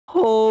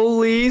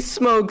Holy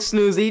smoke,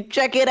 Snoozy.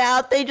 Check it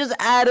out. They just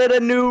added a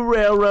new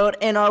railroad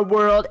in our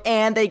world,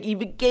 and they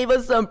even gave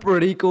us some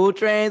pretty cool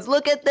trains.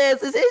 Look at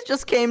this. This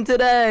just came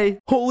today.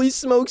 Holy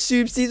smoke,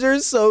 Soops. These are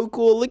so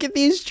cool. Look at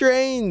these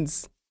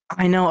trains.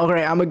 I know.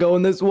 Okay, I'm gonna go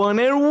in this one,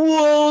 and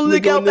whoa,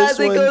 look how fast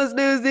it goes,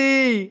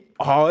 Snoozy.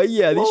 Oh,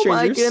 yeah, these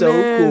trains are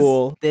so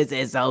cool. This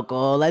is so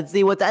cool. Let's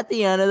see what's at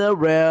the end of the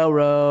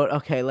railroad.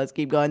 Okay, let's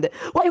keep going. Wait,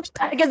 what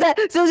the heck is that?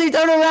 Susie,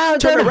 turn around,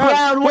 turn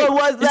around. Wait,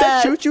 what was that? Is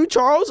that Choo-Choo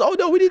Charles? Oh,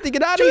 no, we need to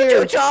get out of here.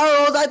 Choo-Choo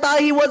Charles, I thought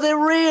he wasn't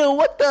real.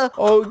 What the?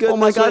 Oh, goodness. Oh,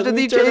 my gosh, is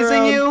he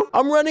chasing you?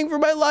 I'm running for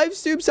my life,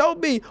 Soops.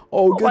 Help me.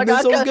 Oh,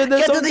 goodness, oh,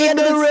 goodness, Get to the end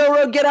of the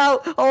railroad. Get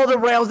out. Oh, the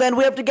rails end.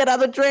 We have to get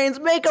out of the trains.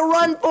 Make a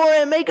run for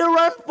it. Make a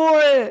run for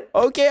it.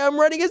 Okay, I'm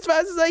running as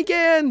fast as I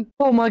can.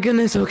 Oh, my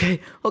goodness. Okay,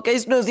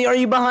 Snoozy, are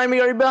you behind me?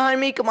 Are you behind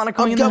me? Come on, I'm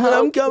coming.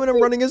 I'm coming.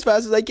 I'm running as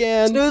fast as I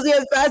can. Snoozy,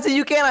 as fast as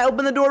you can. I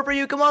open the door for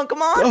you. Come on.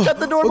 Shut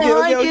the door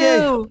behind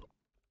you.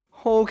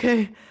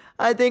 Okay,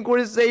 I think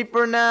we're safe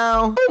for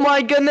now. Oh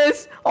my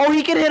goodness. Oh,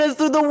 he can hit us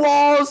through the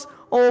walls.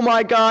 Oh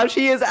my gosh,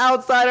 he is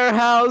outside our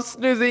house.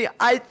 Snoozy,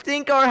 I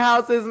think our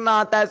house is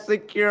not that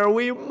secure.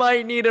 We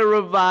might need to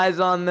revise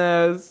on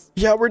this.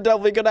 Yeah, we're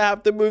definitely gonna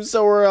have to move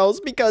somewhere else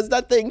because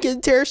that thing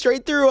can tear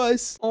straight through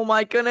us. Oh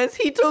my goodness,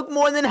 he took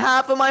more than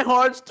half of my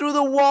hearts through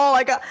the wall.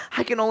 I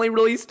can only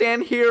really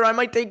stand here. I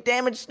might take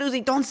damage.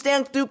 Snoozy, don't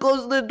stand too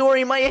close to the door.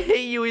 He might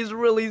hit you. He's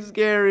really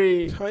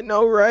scary. I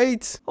know,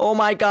 right? Oh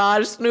my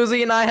gosh,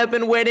 Snoozy and I have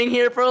been waiting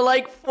here for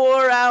like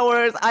 4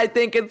 hours. I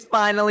think it's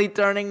finally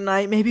turning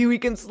night. Maybe we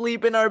can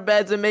sleep in our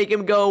beds and make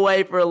him go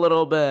away for a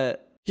little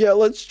bit. Yeah,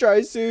 let's try,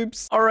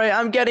 Soops. All right,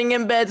 I'm getting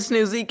in bed,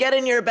 Snoozy. Get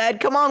in your bed.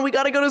 Come on, we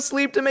gotta go to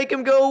sleep to make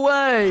him go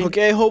away.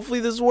 Okay, hopefully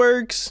this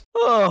works.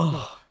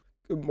 Oh,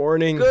 good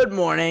morning. Good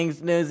morning,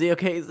 Snoozy.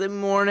 Okay, is it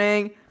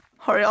morning?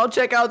 All right, I'll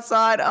check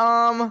outside.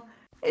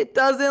 It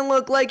doesn't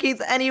look like he's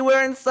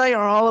anywhere in sight.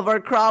 Are all of our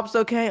crops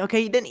okay?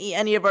 Okay, he didn't eat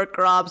any of our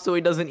crops, so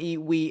he doesn't eat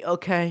wheat.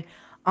 Okay.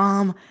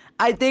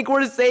 I think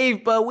we're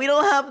safe, but we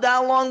don't have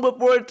that long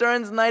before it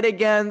turns night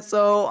again.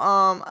 So,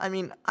 I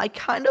mean, I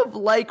kind of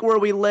like where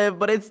we live,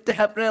 but it's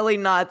definitely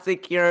not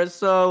secure.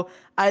 So,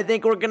 I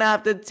think we're gonna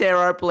have to tear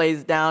our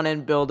place down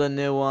and build a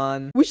new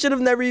one. We should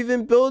have never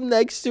even built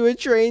next to a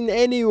train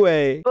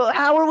anyway. But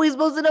how are we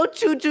supposed to know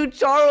Choo-Choo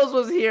Charles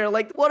was here?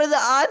 Like, what are the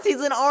odds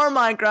he's in our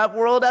Minecraft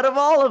world out of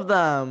all of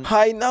them?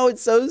 I know,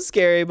 it's so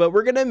scary, but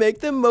we're gonna make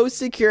the most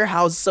secure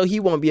house so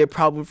he won't be a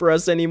problem for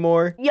us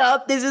anymore.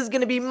 Yup, this is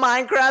gonna be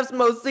Minecraft's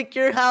most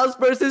secure house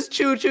versus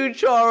Choo-Choo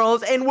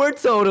Charles, and we're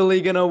totally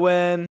gonna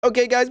win.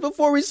 Okay, guys,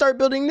 before we start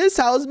building this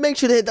house, make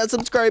sure to hit that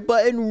subscribe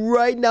button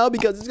right now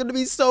because it's gonna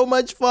be so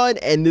much fun.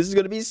 And this is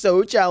going to be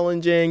so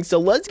challenging. So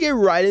let's get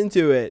right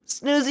into it.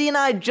 Snoozy and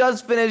I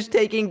just finished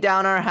taking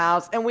down our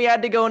house and we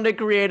had to go into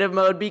creative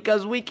mode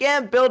because we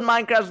can't build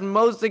Minecraft's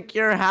most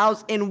secure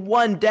house in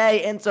one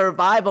day in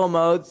survival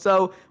mode.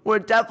 So we're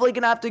definitely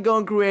going to have to go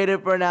in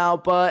creative for now,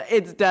 but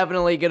it's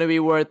definitely going to be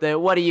worth it.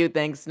 What do you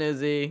think,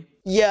 Snoozy?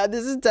 Yeah,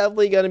 this is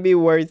definitely going to be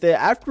worth it.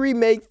 After we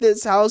make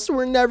this house,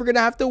 we're never going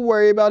to have to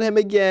worry about him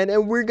again.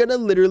 And we're going to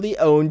literally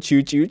own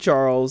Choo-Choo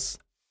Charles.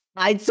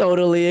 I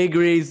totally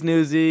agree,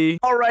 Snoozy.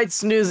 Alright,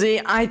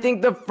 Snoozy, I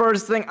think the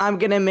first thing I'm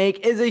gonna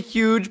make is a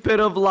huge pit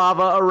of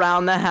lava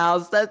around the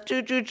house that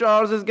Choo-Choo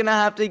Charles is gonna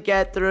have to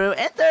get through,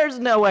 and there's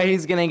no way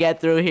he's gonna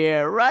get through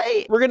here,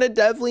 right? We're gonna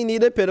definitely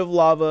need a pit of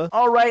lava.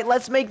 Alright,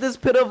 let's make this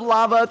pit of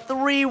lava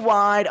 3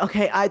 wide.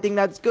 Okay, I think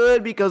that's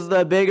good because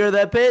the bigger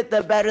the pit,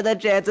 the better the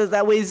chances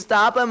that we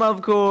stop him,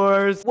 of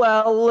course.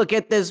 Well, look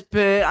at this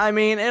pit. I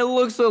mean, it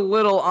looks a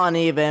little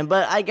uneven,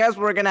 but I guess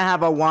we're gonna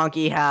have a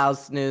wonky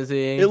house,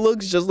 Snoozy. It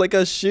looks just like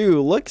a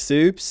shoe. Look,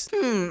 Soops.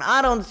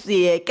 I don't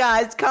see it.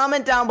 Guys,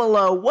 comment down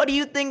below. What do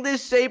you think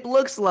this shape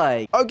looks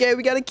like? Okay,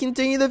 we gotta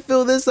continue to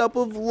fill this up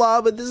with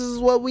lava. This is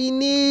what we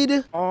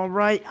need.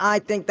 Alright, I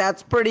think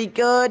that's pretty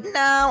good.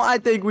 Now, I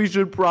think we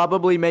should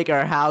probably make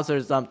our house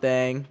or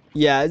something.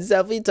 Yeah, it's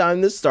definitely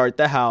time to start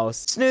the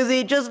house.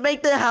 Snoozy, just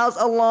make the house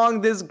along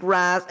this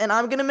grass, and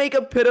I'm gonna make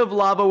a pit of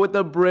lava with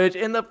a bridge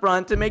in the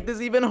front to make this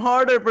even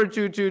harder for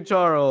Choo-Choo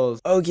Charles.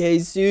 Okay,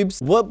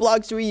 Soops, what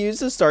blocks do we use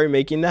to start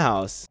making the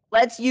house?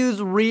 Let's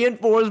use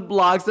reinforced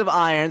blocks of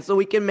iron so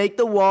we can make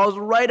the walls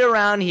right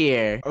around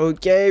here.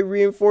 Okay,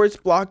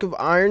 reinforced block of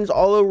irons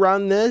all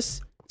around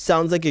this.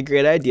 Sounds like a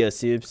great idea,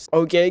 Soops.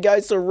 Okay,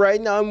 guys, so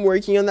right now I'm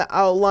working on the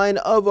outline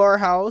of our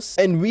house,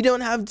 and we don't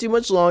have too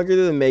much longer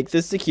to make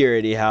the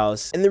security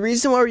house. And the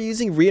reason why we're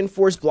using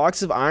reinforced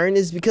blocks of iron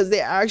is because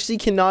they actually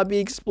cannot be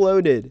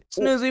exploded.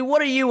 Snoozy,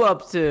 what are you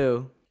up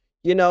to?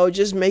 You know,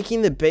 just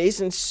making the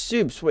base and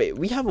Soops. Wait,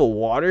 we have a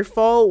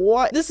waterfall?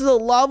 What? This is a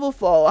lava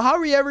fall. How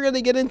are we ever going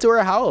to get into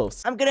our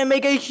house? I'm going to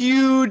make a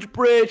huge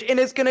bridge, and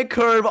it's going to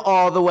curve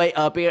all the way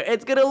up here.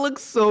 It's going to look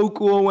so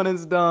cool when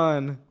it's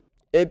done.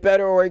 It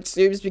better work,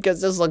 Soops,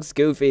 because this looks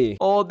goofy.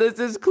 Oh, this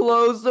is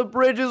close. The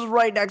bridge is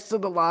right next to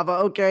the lava.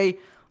 Okay.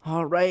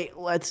 All right,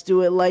 let's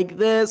do it like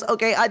this.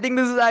 Okay, I think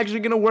this is actually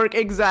gonna work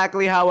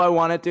exactly how I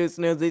want it to,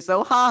 Snuzi.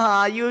 So,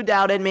 haha, you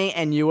doubted me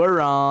and you were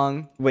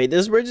wrong. Wait,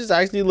 this bridge is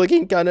actually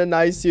looking kind of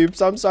nice,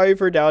 Soups. I'm sorry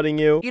for doubting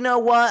you. You know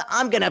what?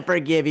 I'm gonna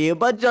forgive you,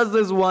 but just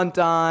this one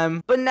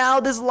time. But now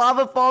this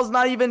lava fall's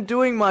not even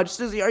doing much.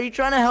 Snuzi, are you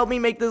trying to help me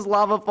make this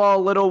lava fall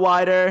a little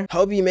wider?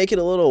 Help you make it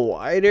a little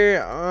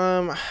wider?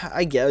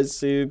 I guess,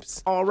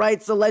 Soups. All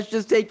right, so let's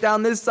just take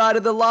down this side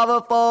of the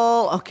lava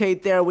fall. Okay,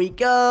 there we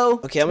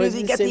go. Okay, I'm gonna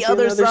Snuzi, do get same the thing on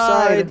other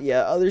side.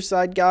 Yeah, other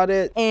side, got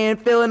it. And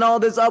filling all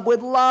this up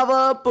with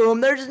lava.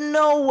 Boom. There's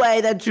no way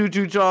that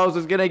Choo-Choo Charles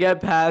is gonna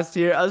get past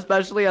here,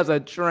 especially as a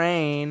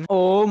train.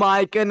 Oh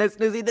my goodness,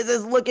 Snuzi, this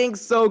is looking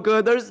so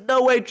good. There's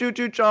no way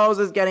Choo-Choo Charles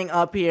is getting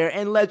up here.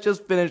 And let's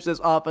just finish this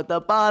off at the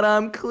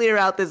bottom, clear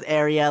out this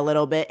area a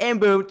little bit, and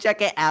boom,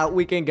 check it out.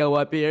 We can go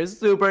up here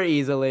super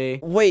easily.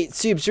 Wait,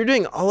 Soups, you're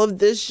doing all of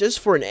this just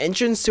for an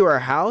entrance to our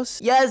house?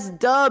 Yes,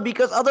 duh,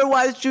 because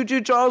otherwise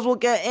Choo-Choo Charles will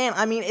get in.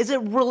 I mean, is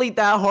it really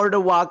that hard to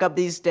walk up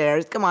these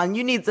stairs? Come on,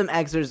 you need some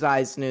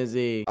exercise,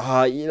 Snuzi.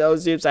 You know,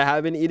 Soups, I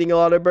have been eating a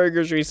lot of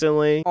burgers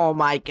recently. Oh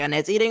my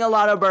goodness, eating a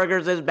lot of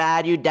burgers is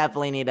bad. You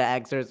definitely need to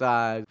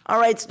exercise.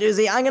 Alright,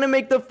 Snuzi, I'm gonna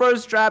make the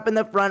first trap in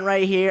the front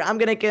right here. I'm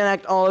gonna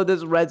connect all of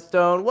this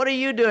redstone. What are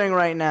you doing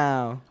right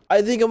now?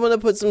 I think I'm gonna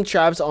put some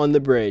traps on the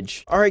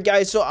bridge. All right,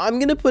 guys, so I'm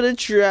gonna put a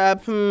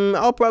trap.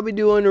 I'll probably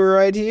do one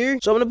right here.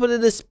 So I'm gonna put a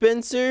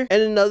dispenser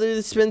and another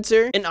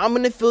dispenser, and I'm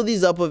gonna fill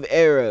these up with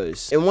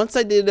arrows. And once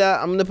I do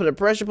that, I'm gonna put a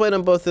pressure plate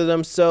on both of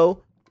them,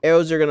 so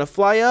arrows are gonna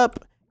fly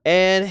up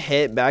and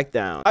hit back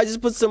down. I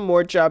just put some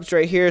more traps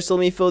right here, so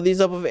let me fill these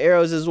up with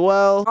arrows as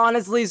well.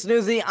 Honestly,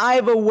 Snuzi, I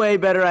have a way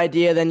better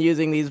idea than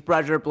using these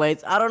pressure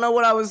plates. I don't know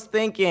what I was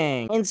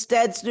thinking.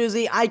 Instead,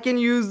 Snuzi, I can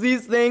use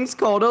these things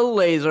called a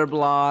laser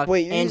block.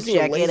 Wait, you're and using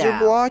check a laser it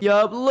out. block?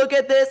 Yup, look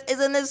at this.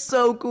 Isn't this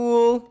so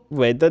cool?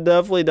 Wait, that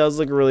definitely does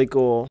look really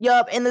cool.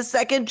 Yup, and the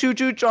second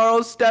Choo-Choo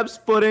Charles steps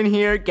foot in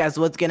here, guess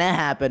what's gonna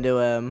happen to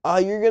him?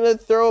 You're gonna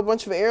throw a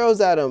bunch of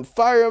arrows at him.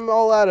 Fire them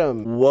all at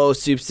him. Whoa,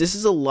 Soups, this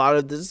is a lot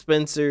of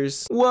dispensers.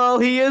 Well,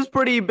 he is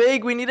pretty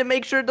big. We need to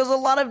make sure it does a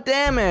lot of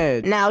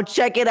damage. Now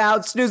check it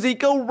out, Snuzi.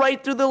 Go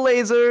right through the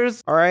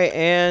lasers. All right,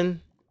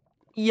 and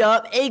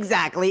Yup,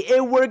 exactly.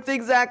 It works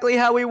exactly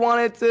how we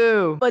want it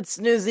to. But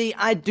Snuzi,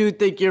 I do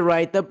think you're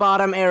right. The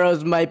bottom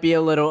arrows might be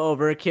a little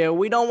overkill.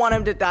 We don't want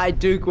him to die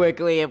too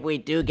quickly if we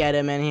do get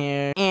him in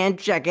here. And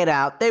check it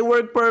out. They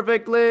work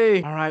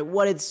perfectly. All right,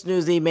 what did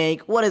Snuzi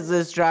make? What is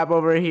this trap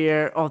over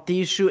here? Oh,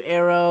 these shoot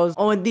arrows.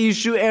 Oh, and these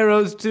shoot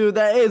arrows too.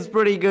 That is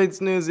pretty good,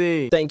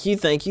 Snuzi. thank you,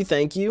 thank you,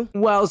 thank you.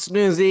 Well,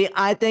 Snuzi,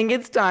 I think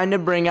it's time to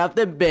bring out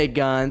the big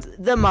guns.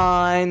 The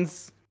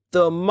mines.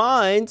 The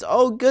mines?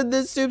 Oh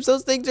goodness, Soups,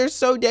 those things are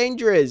so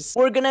dangerous.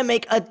 We're gonna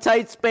make a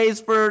tight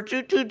space for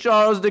Choo-Choo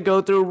Charles to go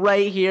through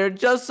right here,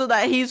 just so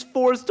that he's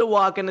forced to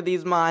walk into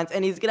these mines,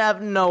 and he's gonna have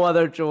no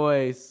other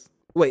choice.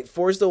 Wait,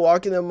 forced to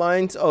walk in the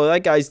mines? Oh,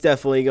 that guy's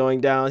definitely going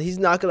down. He's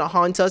not gonna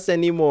haunt us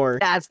anymore.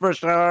 That's for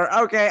sure.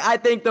 Okay, I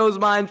think those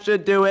mines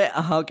should do it.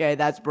 Okay,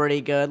 that's pretty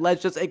good.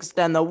 Let's just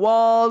extend the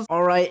walls.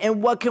 All right,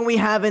 and what can we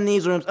have in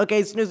these rooms?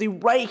 Okay,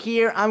 Snuzi, right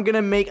here, I'm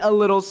gonna make a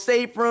little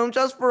safe room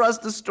just for us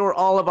to store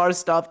all of our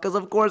stuff, because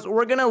of course,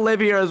 we're gonna live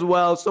here as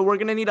well, so we're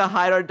gonna need to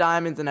hide our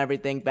diamonds and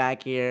everything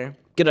back here.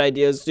 Good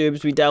idea,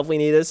 Soups. We definitely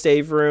need a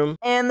safe room.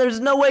 And there's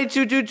no way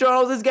Choo-Choo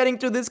Charles is getting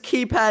through this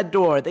keypad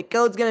door. The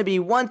code's gonna be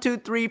 1, 2,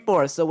 3,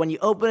 4. So when you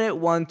open it,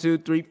 1, 2,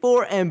 3,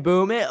 4, and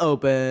boom, it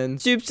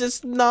opens. Soups,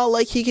 it's not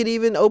like he could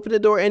even open the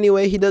door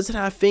anyway. He doesn't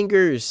have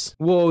fingers.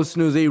 Whoa,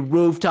 Snuzi,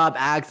 rooftop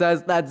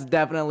access? That's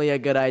definitely a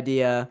good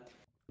idea.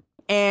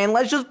 And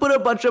let's just put a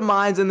bunch of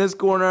mines in this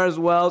corner as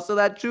well, so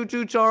that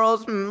Choo-Choo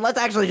Charles, let's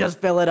actually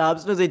just fill it up.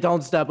 Snuzi,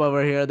 don't step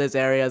over here. This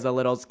area is a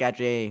little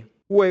sketchy.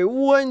 Wait,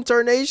 what in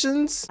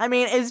tarnations? I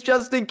mean, it's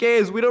just in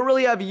case. We don't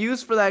really have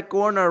use for that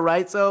corner,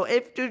 right? So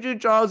if Choo-Choo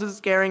Charles is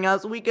scaring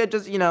us, we could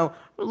just,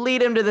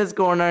 lead him to this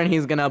corner and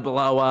he's gonna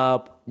blow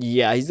up.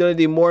 Yeah, he's gonna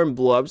do more and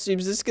blow up.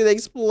 Seems this could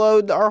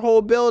explode our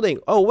whole building.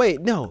 Oh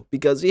wait, no,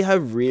 because we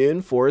have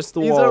reinforced the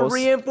walls. These are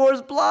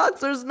reinforced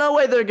blocks. There's no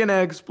way they're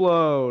gonna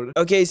explode.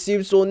 Okay,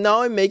 Soups, well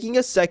now I'm making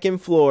a second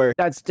floor.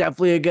 That's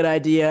definitely a good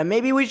idea.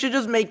 Maybe we should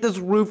just make this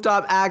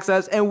rooftop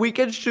access and we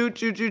can shoot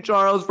Choo-Choo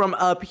Charles from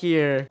up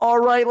here. All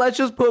right, let's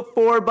just put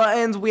 4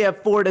 buttons. We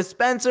have 4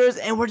 dispensers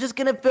and we're just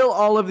gonna fill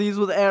all of these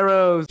with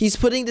arrows. He's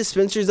putting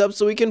dispensers up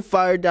so we can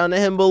fire down at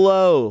him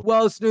below.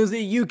 Well,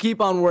 Snuzi, you keep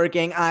on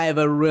working. I have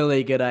a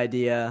really good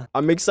idea.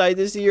 I'm excited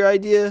to see your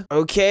idea.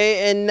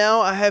 Okay, and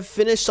now I have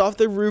finished off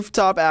the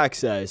rooftop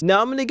access.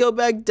 Now I'm gonna go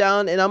back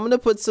down and I'm gonna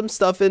put some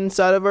stuff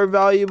inside of our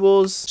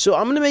valuables. So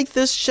I'm gonna make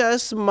this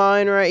chest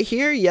mine right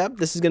here. Yep,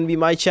 this is gonna be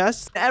my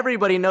chest.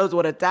 Everybody knows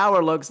what a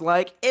tower looks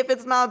like. If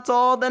it's not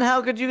tall, then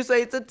how could you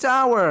say it's a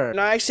tower? And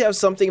I actually have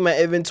something in my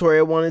inventory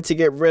I wanted to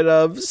get rid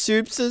of.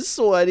 Soups'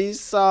 sweaty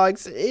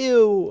socks.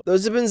 Ew.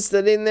 Those have been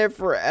sitting there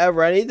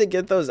forever. I need to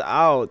get those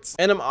out.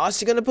 And I'm also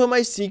also gonna put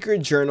my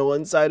secret journal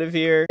inside of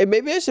here. And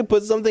maybe I should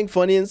put something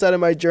funny inside of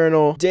my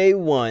journal. Day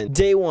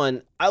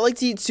one. I like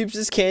to eat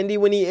Soops' candy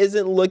when he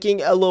isn't looking,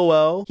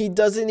 LOL. He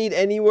doesn't need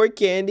any more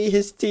candy.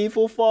 His teeth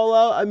will fall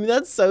out. I mean,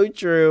 that's so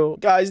true.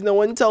 Guys, no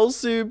one tells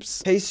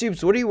Soops. Hey,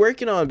 Soops, what are you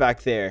working on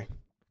back there?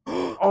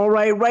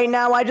 Alright, right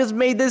now I just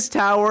made this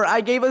tower.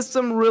 I gave us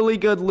some really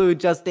good loot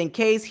just in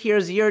case.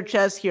 Here's your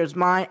chest, here's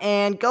mine,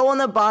 and go on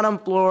the bottom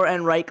floor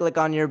and right click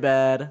on your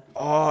bed.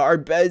 Oh, our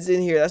bed's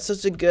in here. That's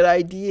such a good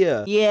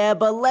idea. Yeah,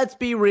 but let's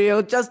be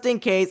real, just in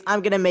case,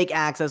 I'm gonna make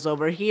access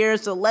over here,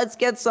 so let's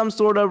get some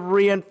sort of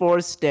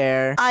reinforced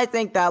stair. I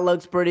think that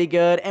looks pretty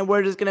good, and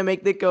we're just gonna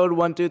make the code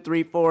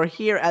 1234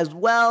 here as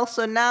well,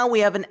 so now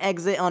we have an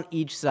exit on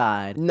each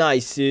side.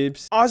 Nice,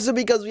 Soops. Also,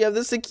 because we have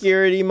the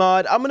security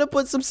mod, I'm gonna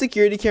put some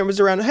security cameras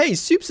around. Hey,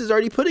 Soops is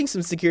already putting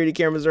some security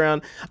cameras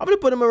around. I'm gonna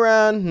put them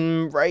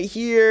around right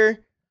here.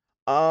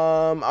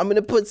 I'm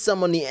gonna put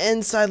some on the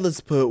inside.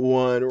 Let's put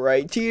one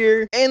right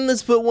here, and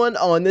let's put one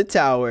on the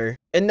tower.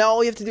 And now all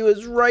we have to do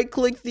is right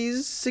click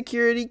these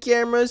security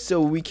cameras so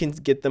we can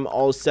get them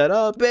all set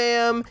up.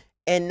 Bam.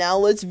 And now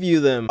let's view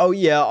them. Oh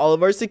yeah, all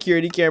of our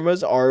security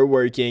cameras are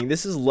working.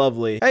 This is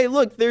lovely. Hey,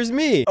 look, there's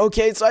me.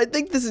 Okay, so I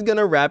think this is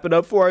gonna wrap it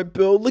up for our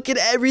build. Look at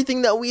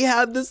everything that we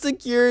have. The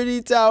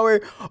security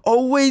tower.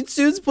 Oh wait,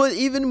 Soops put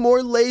even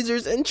more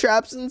lasers and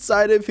traps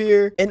inside of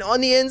here. And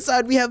on the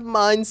inside, we have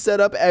mines set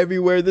up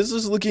everywhere. This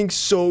is looking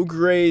so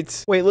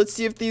great. Wait, let's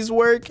see if these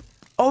work.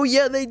 Oh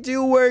yeah, they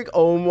do work.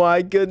 Oh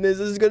my goodness,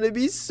 this is gonna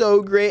be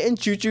so great, and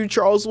Choo-Choo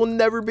Charles will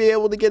never be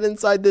able to get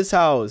inside this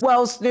house.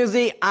 Well,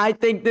 Snuzi, I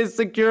think this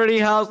security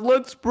house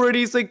looks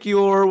pretty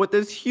secure with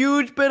this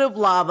huge bit of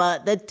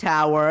lava, the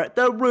tower,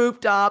 the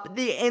rooftop,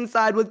 the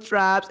inside with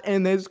traps,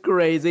 and this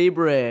crazy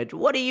bridge.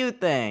 What do you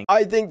think?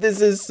 I think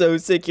this is so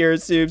secure,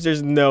 Soops.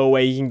 There's no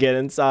way you can get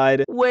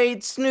inside.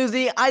 Wait,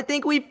 Snuzi, I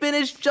think we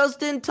finished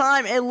just in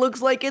time. It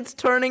looks like it's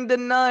turning to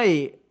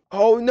night.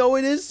 Oh no,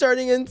 it is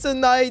starting into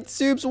night.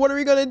 Soops, what are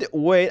we gonna do?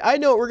 Wait, I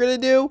know what we're gonna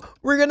do.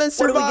 We're gonna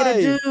survive. What are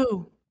we gonna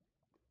do?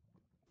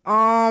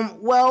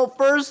 Well,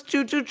 first,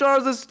 Choo-Choo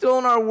Charles is still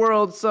in our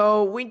world,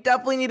 so we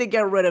definitely need to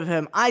get rid of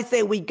him. I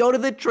say we go to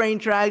the train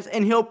tracks,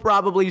 and he'll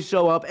probably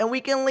show up, and we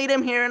can lead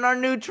him here in our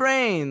new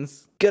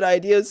trains. Good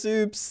idea,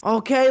 Soops.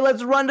 Okay,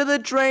 let's run to the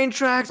train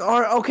tracks.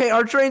 Okay,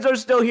 our trains are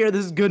still here.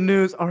 This is good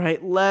news. All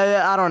right,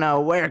 I don't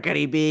know. Where could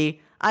he be?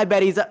 I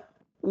bet he's...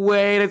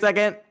 Wait a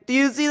second. Do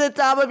you see the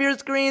top of your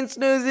screen,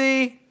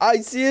 Snuzi?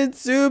 I see it,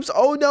 Soops.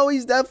 Oh no,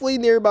 he's definitely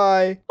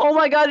nearby. Oh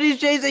my god, he's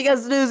chasing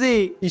us,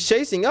 Snuzi. He's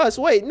chasing us.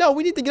 Wait, no,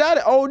 we need to get out of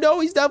it. Oh no,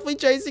 he's definitely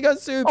chasing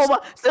us, Soops. Oh my,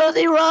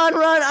 Snuzi,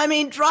 run. I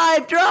mean,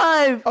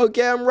 drive.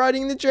 Okay, I'm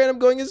riding the train. I'm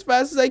going as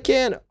fast as I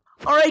can.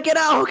 All right, get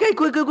out. Okay,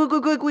 quick.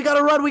 We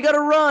gotta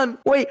run.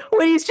 Wait,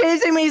 he's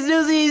chasing me,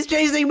 Snuzi. He's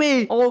chasing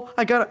me. Oh,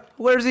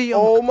 where's he?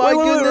 Oh my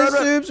goodness,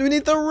 Soops. We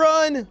need to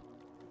run.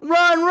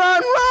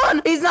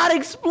 Run. He's not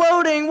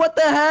exploding. What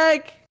the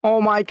heck? Oh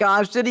my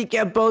gosh, did he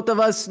get both of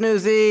us,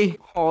 Snuzi?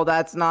 Oh,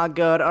 that's not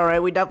good. All right,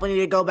 we definitely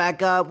need to go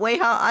back up.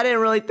 Wait, I didn't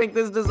really think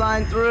this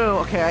design through.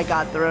 Okay, I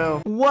got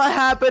through. What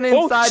happened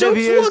inside of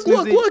here,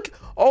 Snuzi? Look.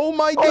 Oh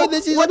my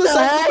goodness, he's on the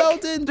side of the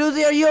mountain.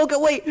 Snuzi, are you okay?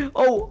 Wait,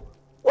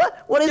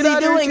 what is he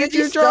doing? Is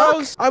he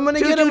stuck? I'm gonna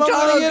get him.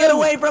 Get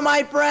away from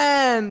my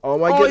friend. Oh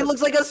my goodness. He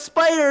looks like a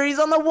spider. He's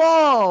on the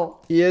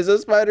wall. He is a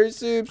spider,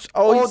 Soops.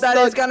 Oh, that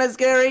is kind of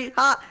scary.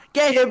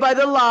 Get hit by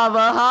the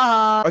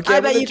lava, Okay, I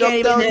bet you can't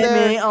even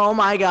hit me. Oh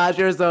my gosh,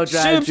 you're so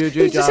trash, Choo-Choo Charles.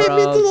 He just hit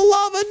me into the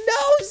lava.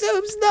 No,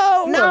 Soops,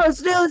 no. No,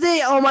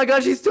 Snuzi. Oh my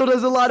gosh, he still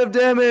does a lot of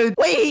damage.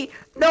 Wait,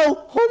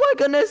 no. Oh my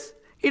goodness.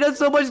 He does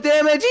so much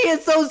damage. He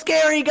is so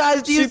scary,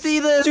 guys. Do you see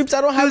this? Soops, I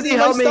don't have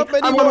my stuff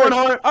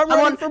anymore. I'm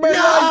running for my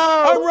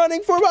life. I'm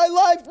running for my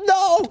life.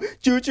 No.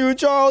 Choo-Choo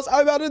Charles,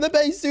 I'm out of the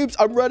base, Soops.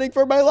 I'm running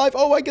for my life.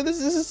 Oh my goodness,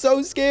 this is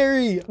so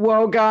scary.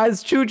 Well,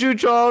 guys, Choo-Choo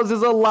Charles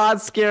is a lot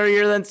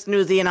scarier than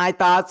Snuzi and I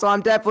thought, so I'm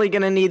definitely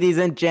going to need these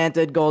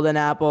enchanted golden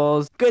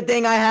apples. Good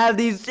thing I have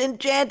these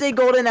enchanted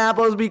golden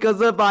apples because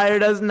the fire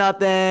does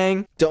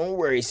nothing. Don't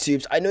worry,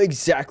 Soops. I know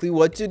exactly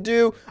what to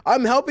do.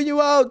 I'm helping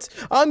you out.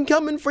 I'm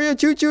coming for you,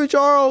 Choo-Choo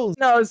Charles.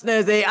 No,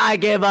 Snuzi, I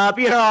give up.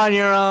 You're on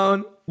your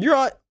own. You're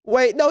on...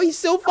 Wait, no, he's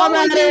still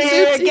following me,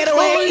 Soops. Get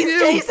away,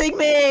 he's chasing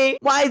me.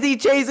 Why is he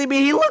chasing me?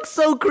 He looks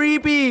so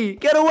creepy.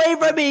 Get away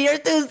from me. You're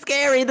too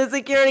scary. The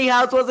security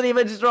house wasn't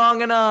even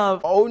strong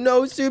enough. Oh,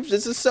 no, Soops.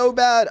 This is so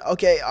bad.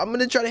 Okay, I'm going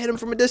to try to hit him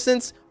from a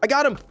distance. I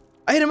got him.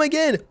 I hit him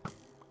again.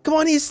 Come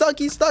on, he's stuck.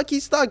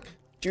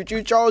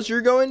 Choo-Choo Charles,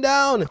 you're going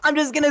down. I'm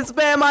just gonna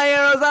spam my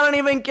arrows. I don't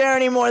even care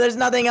anymore. There's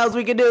nothing else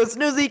we can do.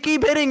 Snuzi,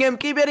 keep hitting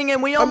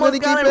him. We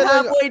almost got him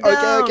halfway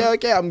down.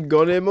 Okay. I'm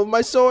going to him with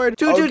my sword.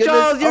 Choo-Choo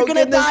Charles, you're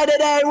gonna die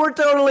today. We're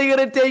totally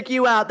gonna take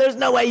you out. There's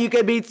no way you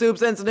can beat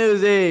Soops and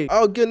Snuzi.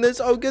 Oh,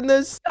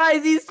 goodness.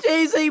 Guys, he's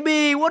chasing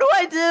me. What do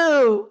I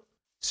do?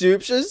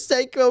 Soops, just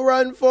take a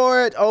run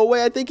for it. Oh,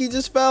 wait, I think he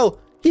just fell.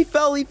 He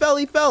fell.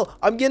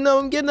 I'm getting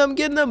him.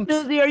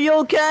 Snuzi, are you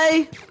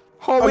okay?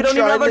 Oh, we don't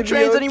even have our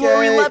trains anymore.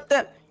 We left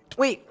them.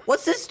 Wait,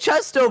 what's this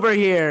chest over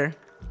here?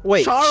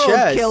 Wait, Charles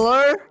chest?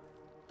 Killer?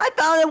 I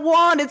found a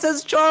wand. It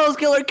says Charles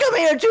Killer. Come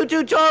here,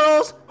 Choo-Choo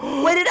Charles.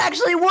 Wait, it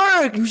actually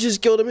worked. You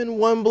just killed him in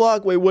one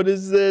block. Wait, what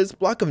is this?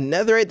 Block of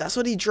netherite? That's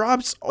what he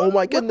drops? Oh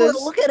my goodness.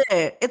 Look at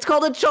it. It's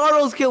called a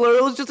Charles Killer.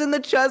 It was just in the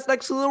chest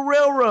next to the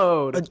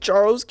railroad. A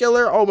Charles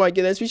Killer? Oh my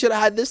goodness. We should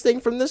have had this thing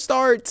from the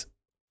start.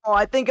 Oh,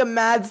 I think a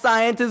mad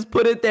scientist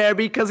put it there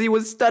because he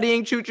was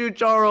studying Choo-Choo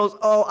Charles.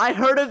 Oh, I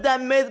heard of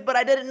that myth, but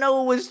I didn't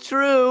know it was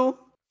true.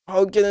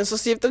 Oh goodness,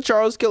 let's see if the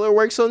Charles Killer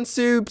works on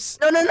Soops.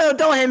 No,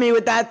 don't hit me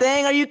with that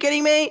thing. Are you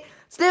kidding me?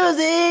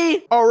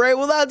 Snuzi! Alright,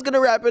 well that's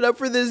gonna wrap it up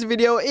for this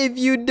video. If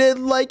you did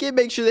like it,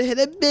 make sure to hit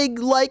a big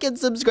like and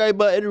subscribe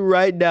button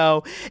right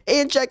now.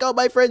 And check out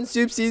my friend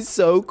Soops, he's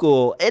so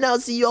cool. And I'll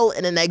see you all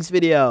in the next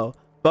video.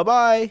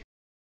 Bye-bye.